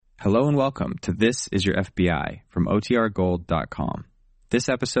Hello and welcome to This Is Your FBI from OTRGold.com. This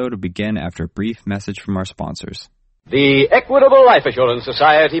episode will begin after a brief message from our sponsors. The Equitable Life Assurance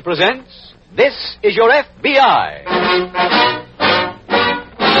Society presents This Is Your FBI.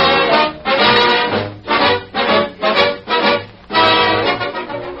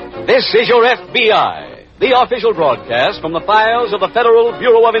 This is Your FBI, the official broadcast from the files of the Federal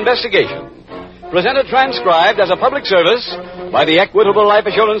Bureau of Investigation. Presented transcribed as a public service by the Equitable Life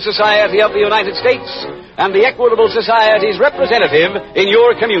Assurance Society of the United States and the Equitable Society's representative in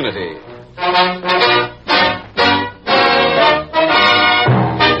your community.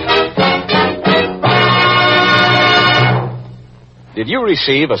 Did you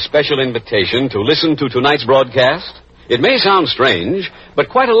receive a special invitation to listen to tonight's broadcast? It may sound strange, but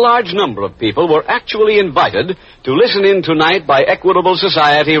quite a large number of people were actually invited to listen in tonight by Equitable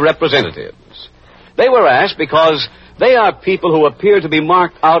Society representatives. They were asked because they are people who appear to be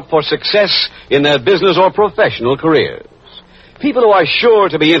marked out for success in their business or professional careers. People who are sure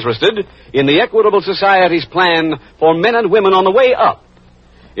to be interested in the Equitable Society's plan for men and women on the way up.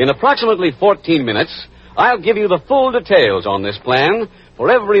 In approximately 14 minutes, I'll give you the full details on this plan for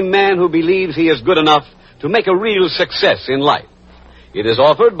every man who believes he is good enough to make a real success in life. It is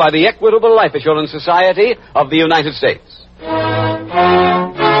offered by the Equitable Life Assurance Society of the United States.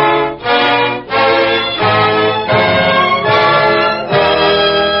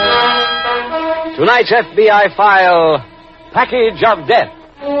 Tonight's FBI file, Package of Death.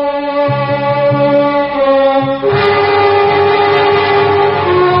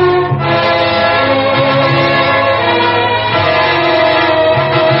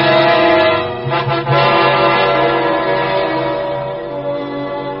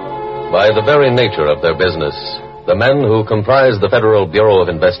 By the very nature of their business, the men who comprise the Federal Bureau of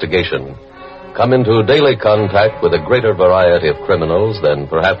Investigation come into daily contact with a greater variety of criminals than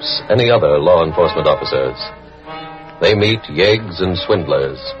perhaps any other law enforcement officers. They meet yeggs and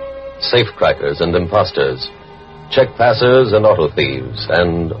swindlers, safecrackers and imposters, check passers and auto thieves,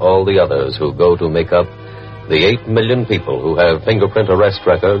 and all the others who go to make up the 8 million people who have fingerprint arrest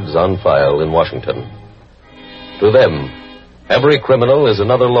records on file in Washington. To them, every criminal is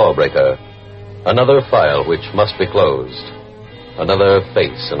another lawbreaker, another file which must be closed, another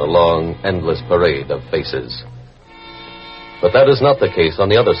face in a long, endless parade of faces. But that is not the case on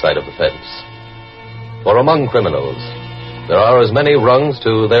the other side of the fence. For among criminals, there are as many rungs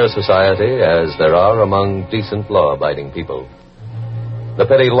to their society as there are among decent, law-abiding people. The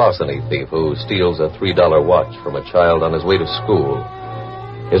petty larceny thief who steals a $3 watch from a child on his way to school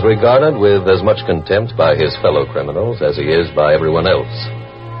is regarded with as much contempt by his fellow criminals as he is by everyone else.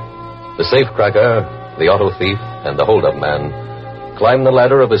 The safecracker, the auto thief, and the hold-up man climb the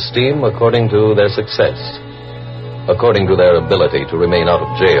ladder of esteem according to their success, according to their ability to remain out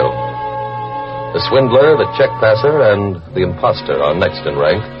of jail. The swindler, the check passer, and the imposter are next in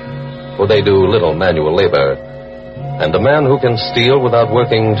rank, for they do little manual labor, and the man who can steal without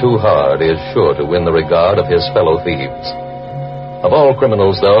working too hard is sure to win the regard of his fellow thieves. Of all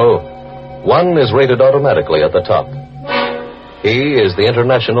criminals, though, one is rated automatically at the top. He is the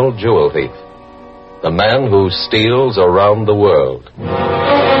international jewel thief, the man who steals around the world.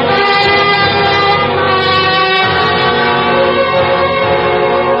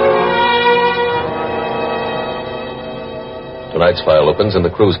 Tonight's file opens in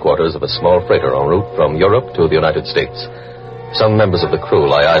the crew's quarters of a small freighter en route from Europe to the United States. Some members of the crew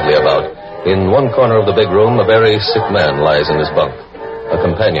lie idly about. In one corner of the big room, a very sick man lies in his bunk. A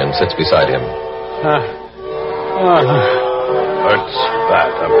companion sits beside him. Hurts bad,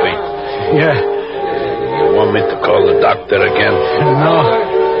 huh, Pete? Yeah. You want me to call the doctor again? No,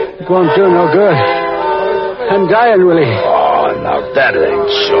 it won't do no good. I'm dying, Willie. Oh, now that ain't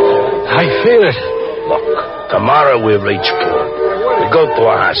so. I feel it. Look, tomorrow we reach port. We go to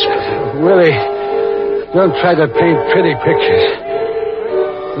a hospital. Willie, don't try to paint pretty pictures.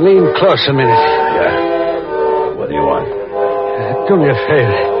 Lean close a minute. Yeah? What do you want? Do me a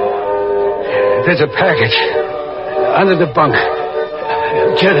favor. There's a package under the bunk.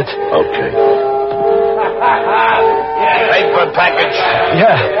 Get it. Okay. Paper package.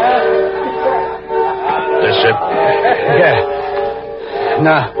 Yeah. This it? Yeah.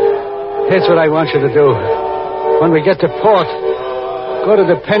 Now, here's what I want you to do. When we get to port, go to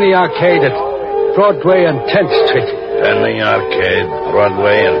the Penny Arcade at Broadway and 10th Street. Penny Arcade,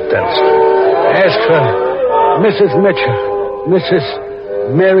 Broadway and 10th Street. Ask for Mrs. Mitchell. Mrs.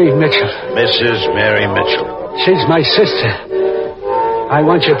 Mary Mitchell. Mrs. Mary Mitchell. She's my sister. I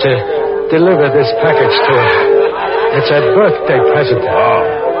want you to deliver this package to her. It's a birthday present.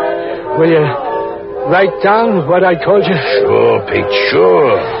 Oh. Will you write down what I told you? Sure, Pete,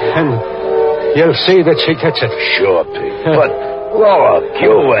 sure. And you'll see that she gets it. Sure, Pete. But, look,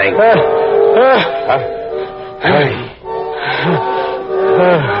 you ain't... Hey.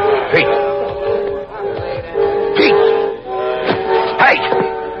 Pete. Pete. Hey.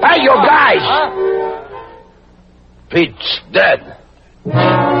 Hey, you guys. Pete's dead.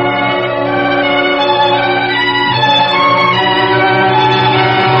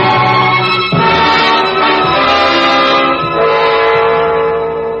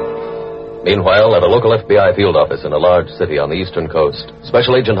 Meanwhile, at a local FBI field office in a large city on the eastern coast,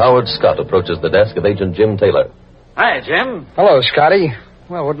 Special Agent Howard Scott approaches the desk of Agent Jim Taylor. Hi, Jim. Hello, Scotty.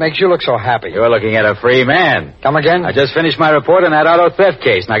 Well, what makes you look so happy? You're looking at a free man. Come again? I just finished my report on that auto theft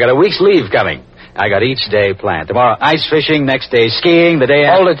case, and I got a week's leave coming. I got each day planned. Tomorrow, ice fishing. Next day, skiing. The day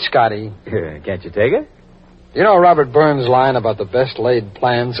Hold it, Scotty. Can't you take it? You know Robert Burns' line about the best laid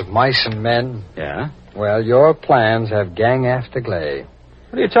plans of mice and men? Yeah? Well, your plans have gang after glay.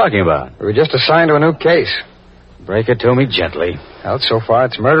 What are you talking about? We were just assigned to a new case. Break it to me gently. Well, so far,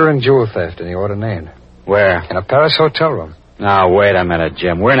 it's murder and jewel theft in the order named. Where? In a Paris hotel room. Now, wait a minute,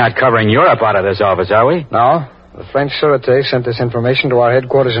 Jim. We're not covering Europe out of this office, are we? No. The French Sûreté sent this information to our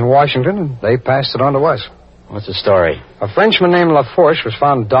headquarters in Washington, and they passed it on to us. What's the story? A Frenchman named Lafourche was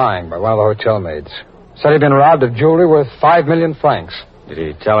found dying by one of the hotel maids. Said he'd been robbed of jewelry worth 5 million francs. Did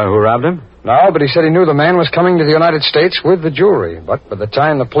he tell her who robbed him? No, but he said he knew the man was coming to the United States with the jewelry. But by the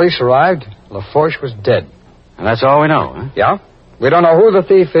time the police arrived, Lafourche was dead. And that's all we know, huh? Yeah? We don't know who the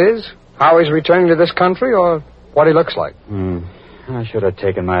thief is, how he's returning to this country, or what he looks like. I should have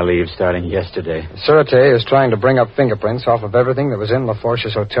taken my leave starting yesterday. The Sûreté is trying to bring up fingerprints off of everything that was in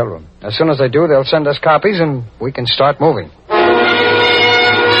Lafourche's hotel room. As soon as they do, they'll send us copies, and we can start moving.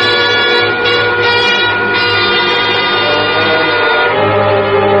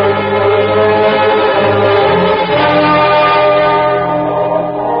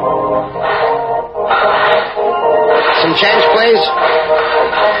 Some change, please?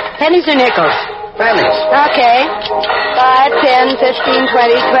 Pennies or nickels? Pennies. Okay. 5, 10, 15,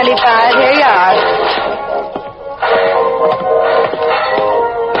 20, 25. Here you are.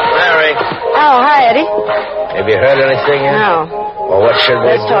 Mary, Oh, hi, Eddie. have you heard anything yet? No. Well, what should we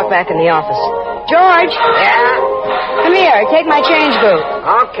Let's do? talk back in the office. George, Yeah? come here. Take my change boot.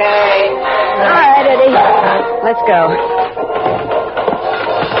 Okay. All right, Eddie. Let's go.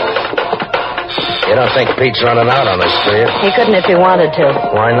 You don't think Pete's running out on us, do you? He couldn't if he wanted to.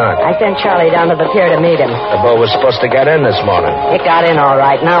 Why not? I sent Charlie down to the pier to meet him. The boat was supposed to get in this morning. It got in all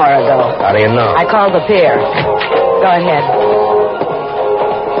right an hour ago. How do you know? I called the pier. Go ahead.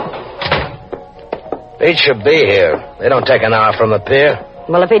 Pete should be here. They don't take an hour from the pier.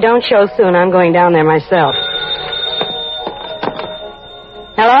 Well, if he don't show soon, I'm going down there myself.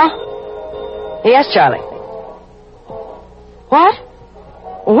 Hello? Yes, Charlie. What?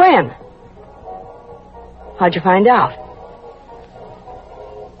 When? How'd you find out?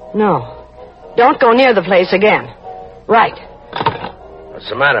 No. Don't go near the place again. Right. What's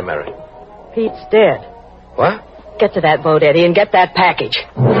the matter, Mary? Pete's dead. What? Get to that boat, Eddie, and get that package.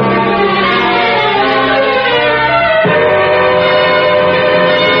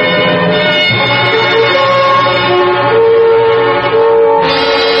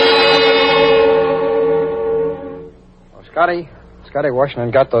 Scotty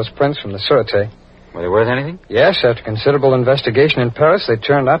Washington got those prints from the Sûreté. Were they worth anything? Yes, after considerable investigation in Paris, they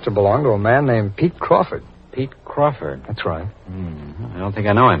turned out to belong to a man named Pete Crawford. Pete Crawford. That's right. I don't think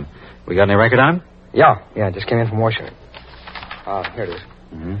I know him. We got any record on him? Yeah, just came in from Washington. Here it is.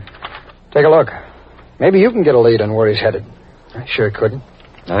 Take a look. Maybe you can get a lead on where he's headed. I sure couldn't.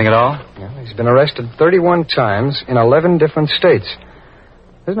 Nothing at all? Well, he's been arrested 31 times in 11 different states.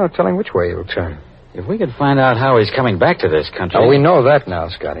 There's no telling which way he'll turn. If we could find out how he's coming back to this country... Oh, we know that now,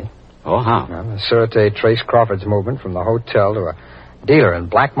 Scotty. Oh, how? Well, the Sûreté traced Crawford's movement from the hotel to a dealer in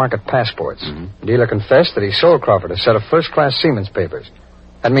black market passports. The dealer confessed that he sold Crawford a set of first-class seaman's papers.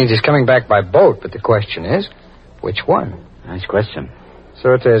 That means he's coming back by boat, but the question is, which one? Nice question.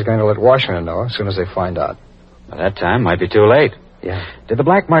 Sûreté is going to let Washington know as soon as they find out. By that time, might be too late. Yeah. Did the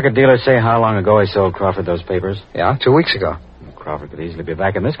black market dealer say how long ago he sold Crawford those papers? Yeah, 2 weeks ago. Crawford could easily be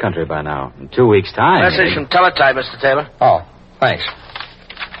back in this country by now. In 2 weeks' time. Message from Teletype, Mr. Taylor. Oh, thanks.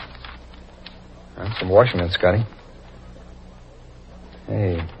 That's from Washington, Scotty.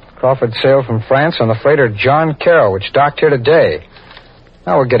 Hey, Crawford sailed from France on the freighter John Carroll, which docked here today.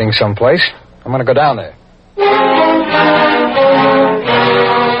 Now we're getting someplace. I'm going to go down there.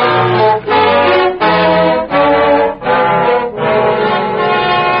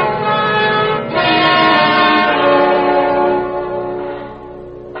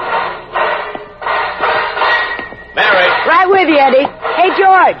 Right with you, Eddie. Hey,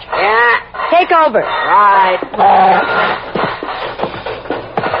 George. Yeah. Take over. Right.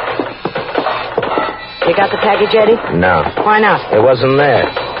 You got the package, Eddie? No. Why not? It wasn't there.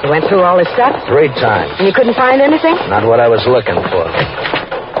 You went through all his stuff? 3 times. And you couldn't find anything? Not what I was looking for.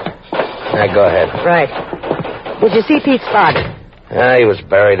 Now, go ahead. Right. Did you see Pete's father? He was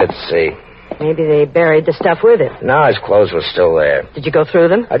buried at sea. Maybe they buried the stuff with him. No, his clothes were still there. Did you go through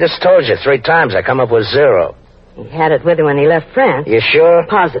them? I just told you 3 times. I come up with 0. He had it with him when he left France. You sure?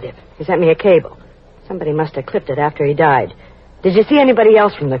 Positive. He sent me a cable. Somebody must have clipped it after he died. Did you see anybody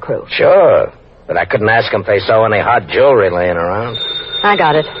else from the crew? Sure. But I couldn't ask him if they saw any hot jewelry laying around. I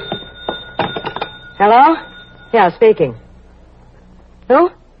got it. Hello? Yeah, speaking. Who?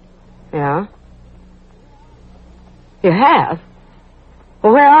 Yeah. You have?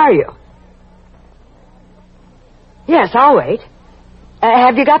 Well, where are you? Yes, I'll wait.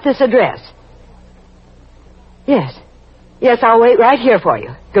 Have you got this address? Yes. Yes, I'll wait right here for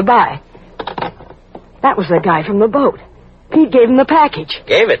you. Goodbye. That was the guy from the boat. Pete gave him the package.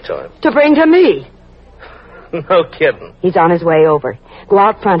 Gave it to him? To bring to me. No kidding. He's on his way over. Go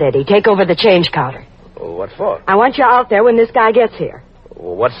out front, Eddie. Take over the change counter. Well, what for? I want you out there when this guy gets here.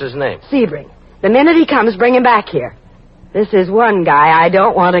 Well, what's his name? Sebring. The minute he comes, bring him back here. This is one guy I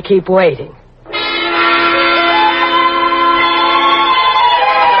don't want to keep waiting.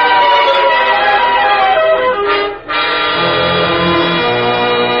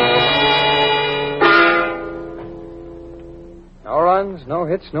 No runs, no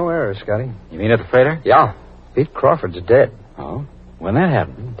hits, no errors, Scotty. You mean at the freighter? Yeah. Pete Crawford's dead. Oh? When that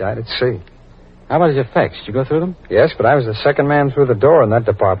happened? He died at sea. How about his effects? Did you go through them? Yes, but I was the second man through the door in that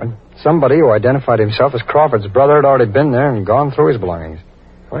department. Somebody who identified himself as Crawford's brother had already been there and gone through his belongings.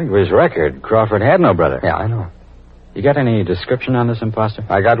 According to his record, Crawford had no brother. Yeah, I know. You got any description on this imposter?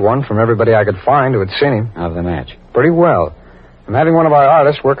 I got one from everybody I could find who had seen him. Of the match? Pretty well. I'm having one of our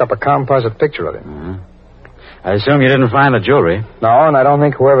artists work up a composite picture of him. Uh-huh. I assume you didn't find the jewelry. No, and I don't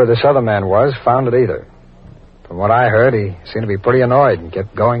think whoever this other man was found it either. From what I heard, he seemed to be pretty annoyed and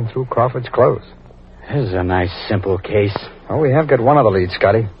kept going through Crawford's clothes. This is a nice, simple case. Oh, we have got one of the leads,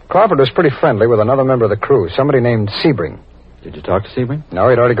 Scotty. Crawford was pretty friendly with another member of the crew, somebody named Sebring. Did you talk to Sebring? No,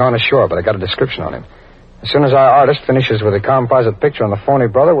 he'd already gone ashore, but I got a description on him. As soon as our artist finishes with the composite picture on the phony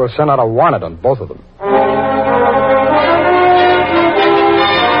brother, we'll send out a warrant on both of them.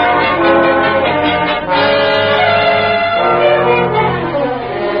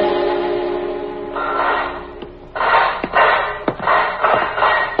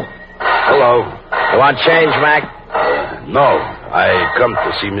 Hello. You want change, Mac? No, I come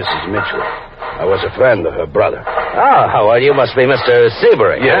to see Mrs. Mitchell. I was a friend of her brother. Oh, well, you must be Mr.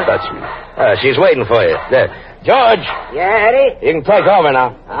 Sebring. Yeah, that's me. She's waiting for you. There. George, Yeah, Eddie? you can take over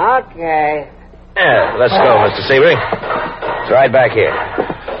now. Okay. Yeah, let's go, Mr. Sebring. It's right back here.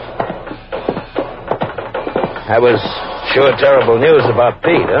 That was sure terrible news about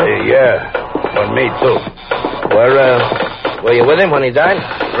Pete, huh? Yeah, for me, too. Were you with him when he died?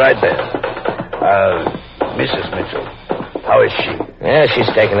 Right there. Mrs. Mitchell, how is she? Yeah, she's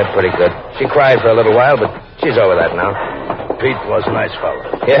taking it pretty good. She cried for a little while, but she's over that now. Pete was a nice fellow.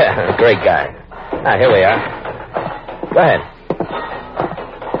 Yeah, great guy. Ah, here we are. Go ahead.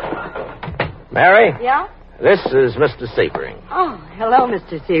 Mary? Yeah? This is Mr. Sebring. Oh, hello,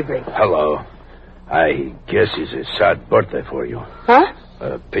 Mr. Sebring. Hello. I guess it's a sad birthday for you. Huh?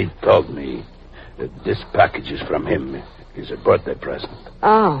 Pete told me that this package is from him. It's a birthday present.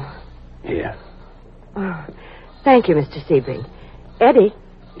 Oh. Here. Oh. Thank you, Mr. Sebring. Eddie,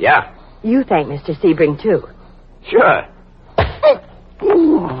 Yeah. you thank Mr. Sebring, too. Sure.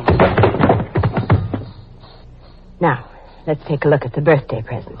 Now, let's take a look at the birthday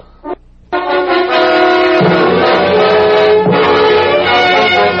present.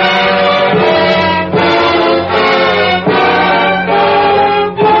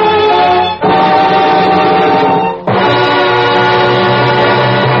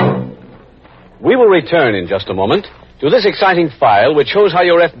 We will return in just a moment to this exciting file which shows how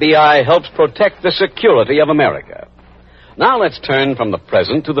your FBI helps protect the security of America. Now let's turn from the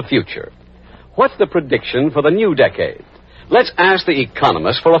present to the future. What's the prediction for the new decade? Let's ask the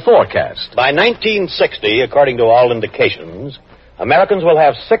economists for a forecast. By 1960, according to all indications, Americans will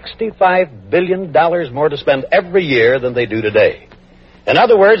have $65 billion more to spend every year than they do today. In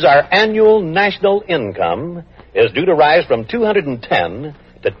other words, our annual national income is due to rise from 210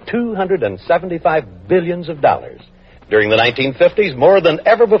 to 275 billions of dollars. During the 1950s, more than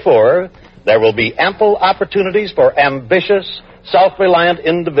ever before, there will be ample opportunities for ambitious, self-reliant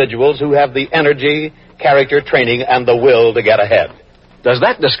individuals who have the energy, character, training, and the will to get ahead. Does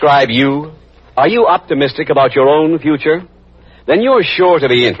that describe you? Are you optimistic about your own future? then you're sure to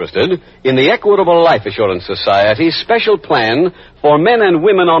be interested in the Equitable Life Assurance Society's special plan for men and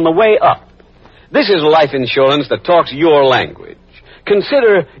women on the way up. This is life insurance that talks your language.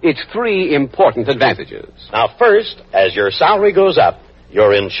 Consider its 3 important advantages. Now, first, as your salary goes up,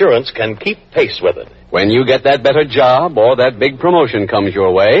 your insurance can keep pace with it. When you get that better job or that big promotion comes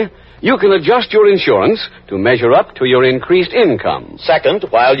your way, you can adjust your insurance to measure up to your increased income. Second,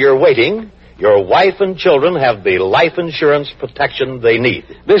 while you're waiting, your wife and children have the life insurance protection they need.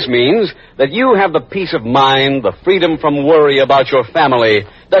 This means that you have the peace of mind, the freedom from worry about your family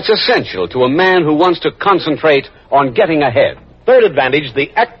that's essential to a man who wants to concentrate on getting ahead. Third advantage, the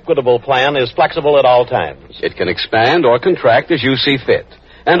Equitable plan is flexible at all times. It can expand or contract as you see fit,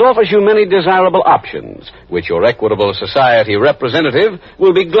 and offers you many desirable options, which your Equitable Society representative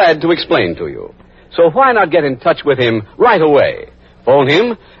will be glad to explain to you. So why not get in touch with him right away? Phone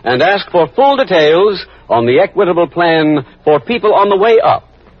him and ask for full details on the Equitable plan for people on the way up.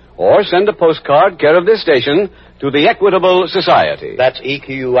 Or send a postcard, care of this station, to the Equitable Society. That's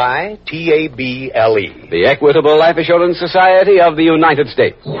EQUITABLE. The Equitable Life Assurance Society of the United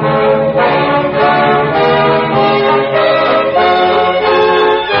States.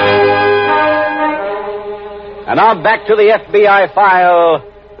 And now back to the FBI file,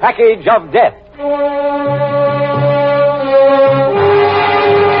 Package of Death.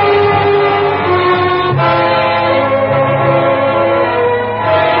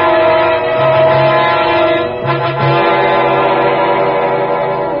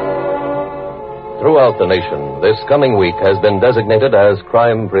 Throughout the nation, this coming week has been designated as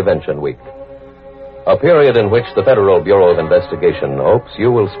Crime Prevention Week. A period in which the Federal Bureau of Investigation hopes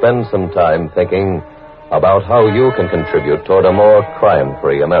you will spend some time thinking about how you can contribute toward a more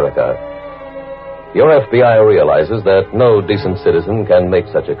crime-free America. Your FBI realizes that no decent citizen can make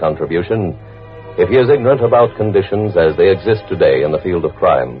such a contribution if he is ignorant about conditions as they exist today in the field of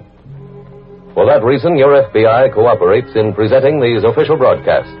crime. For that reason, your FBI cooperates in presenting these official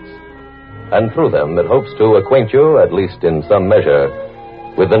broadcasts, and through them it hopes to acquaint you, at least in some measure,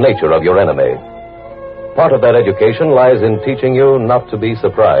 with the nature of your enemy. Part of that education lies in teaching you not to be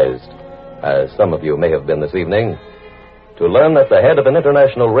surprised, as some of you may have been this evening, to learn that the head of an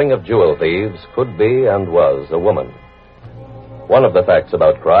international ring of jewel thieves could be and was a woman. One of the facts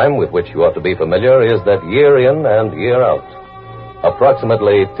about crime with which you ought to be familiar is that year in and year out,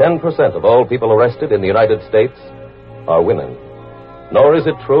 approximately 10% of all people arrested in the United States are women. Nor is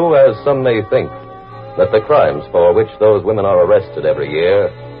it true, as some may think, that the crimes for which those women are arrested every year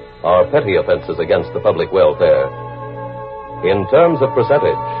are petty offenses against the public welfare. In terms of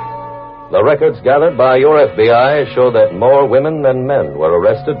percentage, the records gathered by your FBI show that more women than men were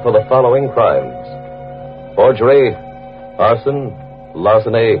arrested for the following crimes: forgery, arson,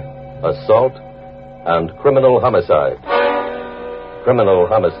 larceny, assault, and criminal homicide. Criminal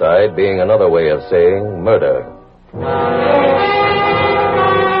homicide being another way of saying murder.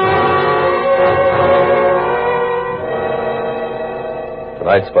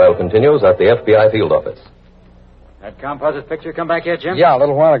 Tonight's file continues at the FBI field office. That composite picture come back yet, Jim? Yeah, a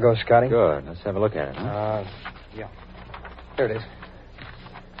little while ago, Scotty. Good. Let's have a look at it, huh? Yeah. Here it is.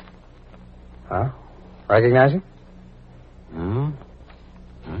 Huh? Recognize him? No.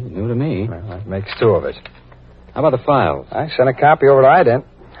 Well, new to me. Well, that makes 2 of us. How about the files? I sent a copy over to Ident.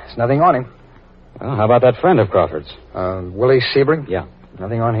 There's nothing on him. Well, how about that friend of Crawford's? Willie Sebring? Yeah.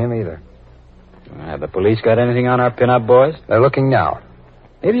 Nothing on him either. Have the police got anything on our pin-up boys? They're looking now.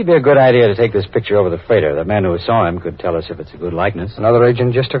 Maybe it'd be a good idea to take this picture over the freighter. The man who saw him could tell us if it's a good likeness. Another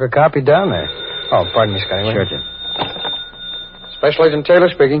agent just took a copy down there. Oh, pardon me, Scotty. Sure, Jim. Special Agent Taylor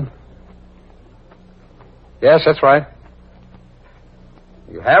speaking. Yes, that's right.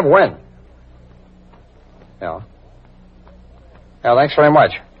 You have when? Yeah. Yeah, thanks very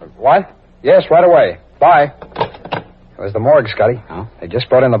much. What? Yes, right away. Bye. It was the morgue, Scotty. Oh? They just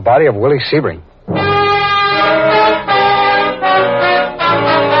brought in the body of Willie Sebring.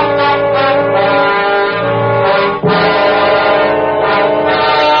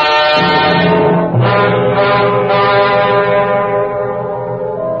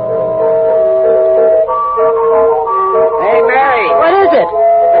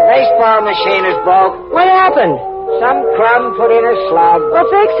 Machine is broke. What happened? Some crumb put in a slug. Well,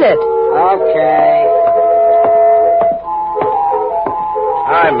 fix it. Okay.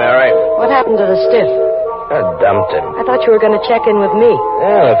 Hi, Mary. What happened to the stiff? I dumped him. I thought you were going to check in with me.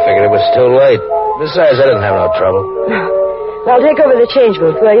 Yeah, I figured it was too late. Besides, I didn't have no trouble. Well, take over the change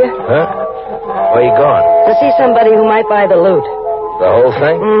booth, will you? Huh? Where you going? To see somebody who might buy the loot. The whole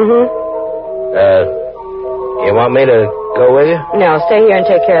thing? Mm-hmm. You want me to go with you? No, stay here and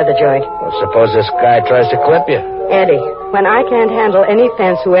take care of the joint. Well, suppose this guy tries to clip you. Eddie. When I can't handle any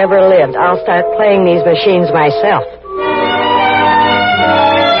fence who ever lived, I'll start playing these machines myself.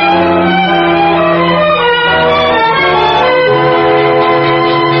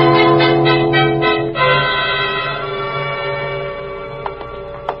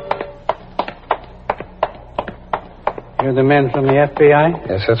 You're the men from the FBI?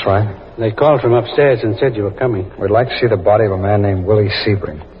 Yes, that's right. They called from upstairs and said you were coming. We'd like to see the body of a man named Willie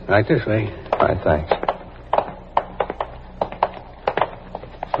Sebring. Right this way. All right, thanks.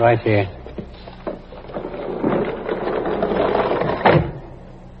 Right here.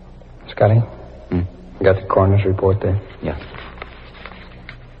 Scotty? You got the coroner's report there? Yeah.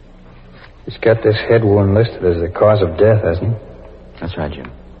 He's got this head wound listed as the cause of death, hasn't he? That's right,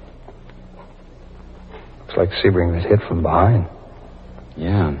 Jim. Looks like Sebring was hit from behind.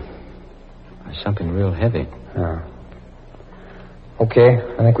 Yeah. Something real heavy. Yeah. Okay,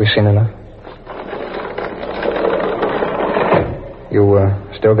 I think we've seen enough. You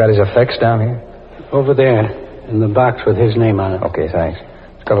still got his effects down here? Over there, in the box with his name on it. Okay, thanks.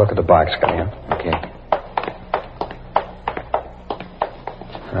 Let's go look at the box, Scotty. Huh? Okay.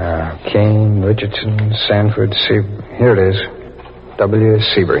 Kane, Richardson, Sanford, Sebring. Here it is. W.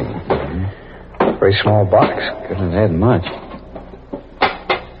 Sebring. Mm-hmm. Very small box. Couldn't have had much.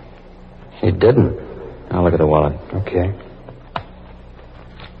 He didn't. I'll look at the wallet. Okay.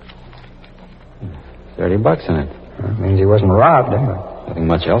 $30 in it. That means he wasn't robbed, anyway. Nothing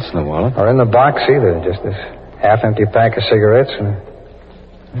much else in the wallet. Or in the box either. Just this half-empty pack of cigarettes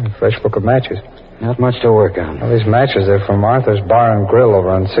and a fresh book of matches. Not much to work on. Well, these matches, they're from Arthur's Bar and Grill over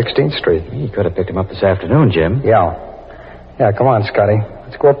on 16th Street. You could have picked them up this afternoon, Jim. Yeah. Yeah, come on, Scotty.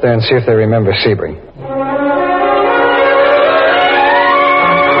 Let's go up there and see if they remember Sebring.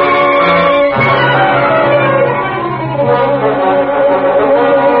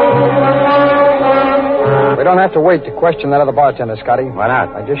 We don't have to wait to question that other bartender, Scotty. Why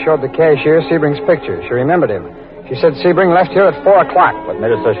not? I just showed the cashier Sebring's picture. She remembered him. She said Sebring left here at 4 o'clock. What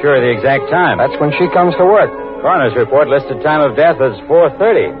made us so sure of the exact time? That's when she comes to work. Coroner's report listed time of death as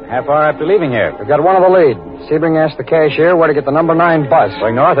 4:30, half hour after leaving here. We've got one of the lead. Sebring asked the cashier where to get the number 9 bus.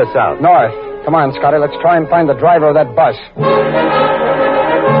 Going north or south? North. Come on, Scotty. Let's try and find the driver of that bus.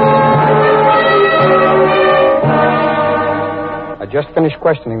 I just finished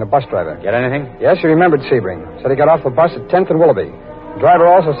questioning the bus driver. Get anything? Yes, he remembered Sebring. Said he got off the bus at 10th and Willoughby. The driver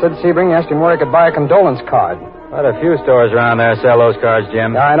also said Sebring asked him where he could buy a condolence card. Quite a few stores around there sell those cards,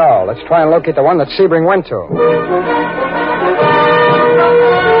 Jim. Yeah, I know. Let's try and locate the one that Sebring went to.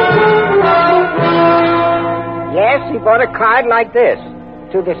 Yes, he bought a card like this.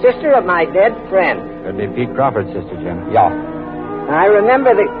 To the sister of my dead friend. Could be Pete Crawford's sister, Jim. Yeah. I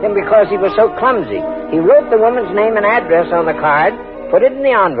remember him because he was so clumsy. He wrote the woman's name and address on the card, put it in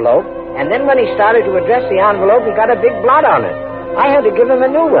the envelope, and then when he started to address the envelope, he got a big blot on it. I had to give him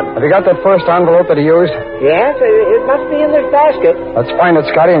a new one. Have you got that first envelope that he used? Yes, it must be in this basket. Let's find it,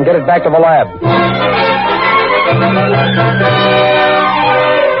 Scotty, and get it back to the lab.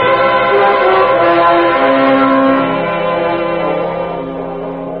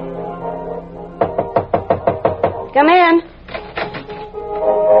 Come in.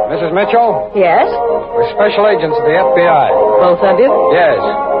 Mrs. Mitchell? Yes? We're special agents of the FBI. Both of you? Yes.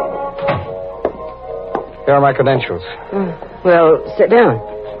 Here are my credentials. Well, sit down.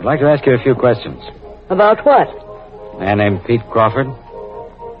 I'd like to ask you a few questions. About what? A man named Pete Crawford?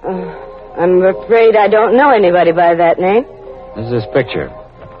 I'm afraid I don't know anybody by that name. This is his picture.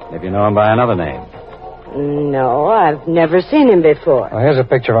 Maybe you know him by another name. No, I've never seen him before. Well, here's a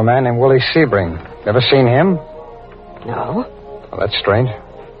picture of a man named Willie Sebring. Ever seen him? No. Well, that's strange.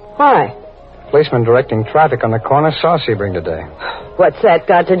 Why? Policeman directing traffic on the corner saw Sebring today. What's that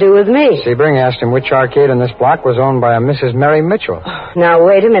got to do with me? Sebring asked him which arcade in this block was owned by a Mrs. Mary Mitchell. Now,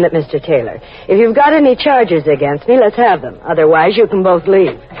 wait a minute, Mr. Taylor. If you've got any charges against me, let's have them. Otherwise, you can both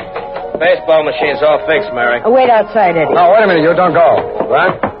leave. Baseball machine's all fixed, Mary. Wait outside, Eddie. No, wait a minute. You don't go.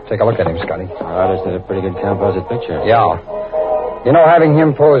 What? Take a look at him, Scotty. Our artist did a pretty good composite picture. Yeah. You know, having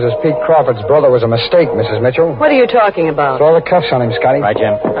him pose as Pete Crawford's brother was a mistake, Mrs. Mitchell. What are you talking about? Throw the cuffs on him, Scotty. Right,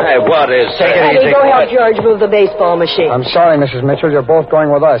 Jim. Hey, what is... Take it Eddie, go help George move the baseball machine. I'm sorry, Mrs. Mitchell. You're both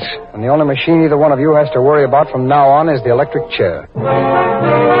going with us. And the only machine either one of you has to worry about from now on is the electric chair.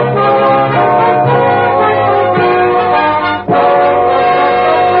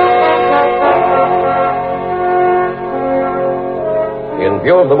 In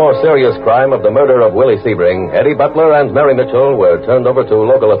view of the more serious crime of the murder of Willie Sebring, Eddie Butler and Mary Mitchell were turned over to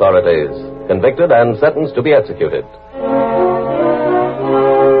local authorities, convicted and sentenced to be executed.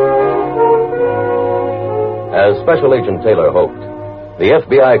 As Special Agent Taylor hoped, the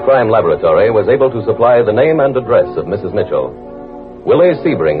FBI crime laboratory was able to supply the name and address of Mrs. Mitchell. Willie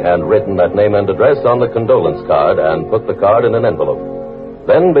Sebring had written that name and address on the condolence card and put the card in an envelope.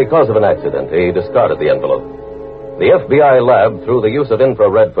 Then, because of an accident, he discarded the envelope. The FBI lab, through the use of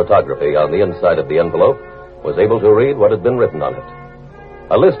infrared photography on the inside of the envelope, was able to read what had been written on it.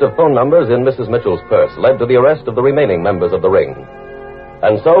 A list of phone numbers in Mrs. Mitchell's purse led to the arrest of the remaining members of the ring.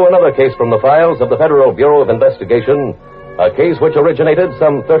 And so another case from the files of the Federal Bureau of Investigation, a case which originated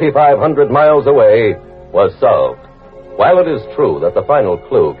some 3,500 miles away, was solved. While it is true that the final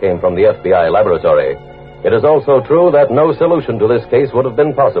clue came from the FBI laboratory, it is also true that no solution to this case would have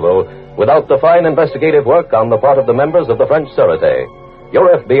been possible without the fine investigative work on the part of the members of the French Sûreté.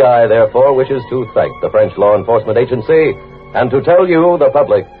 Your FBI, therefore, wishes to thank the French law enforcement agency and to tell you, the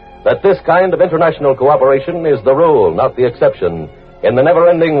public, that this kind of international cooperation is the rule, not the exception, in the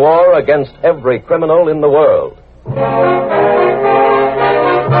never-ending war against every criminal in the world.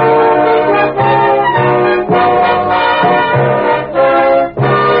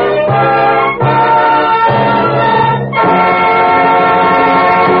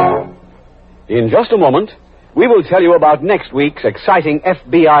 In just a moment, we will tell you about next week's exciting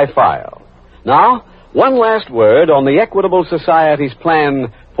FBI file. Now, one last word on the Equitable Society's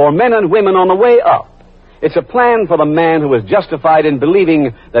plan for men and women on the way up. It's a plan for the man who is justified in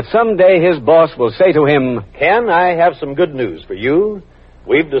believing that someday his boss will say to him, Ken, I have some good news for you.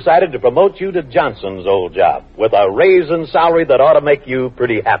 We've decided to promote you to Johnson's old job with a raise in salary that ought to make you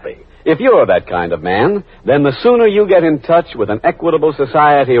pretty happy. If you're that kind of man, then the sooner you get in touch with an Equitable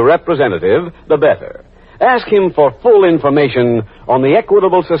Society representative, the better. Ask him for full information on the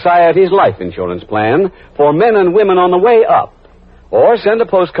Equitable Society's life insurance plan for men and women on the way up. Or send a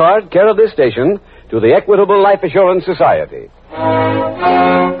postcard, care of this station, to the Equitable Life Assurance Society.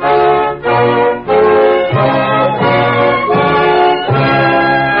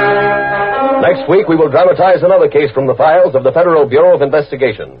 Next week, we will dramatize another case from the files of the Federal Bureau of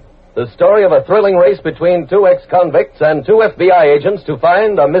Investigation. The story of a thrilling race between two ex-convicts and two FBI agents to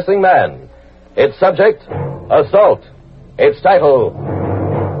find a missing man. Its subject, assault. Its title,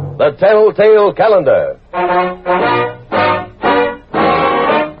 The Telltale Calendar.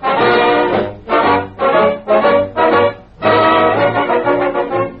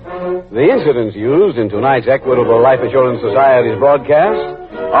 The incidents used in tonight's Equitable Life Assurance Society's broadcast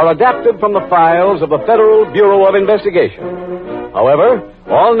are adapted from the files of the Federal Bureau of Investigation. However,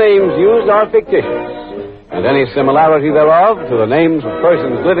 all names used are fictitious, and any similarity thereof to the names of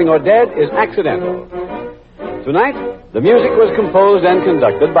persons living or dead is accidental. Tonight, the music was composed and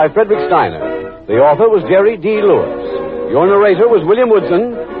conducted by Frederick Steiner. The author was Jerry D. Lewis. Your narrator was William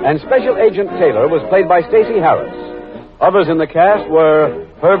Woodson, and Special Agent Taylor was played by Stacey Harris. Others in the cast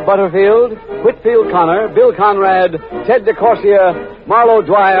were Herb Butterfield, Whitfield Connor, Bill Conrad, Ted DeCorsia, Marlo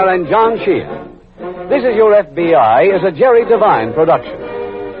Dwyer, and John Sheehan. This Is Your FBI is a Jerry Devine production.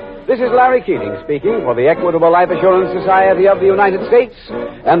 This is Larry Keating speaking for the Equitable Life Assurance Society of the United States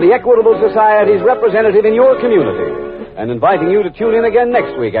and the Equitable Society's representative in your community, and inviting you to tune in again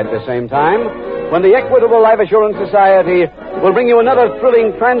next week at the same time when the Equitable Life Assurance Society will bring you another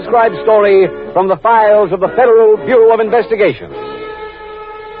thrilling transcribed story from the files of the Federal Bureau of Investigation.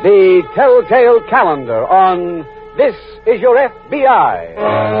 The Telltale Calendar on This Is Your FBI.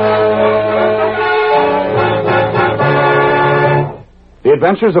 The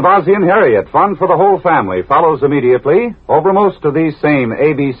Adventures of Ozzie and Harriet, fun for the whole family, follows immediately over most of these same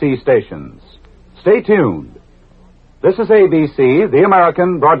ABC stations. Stay tuned. This is ABC, the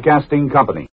American Broadcasting Company.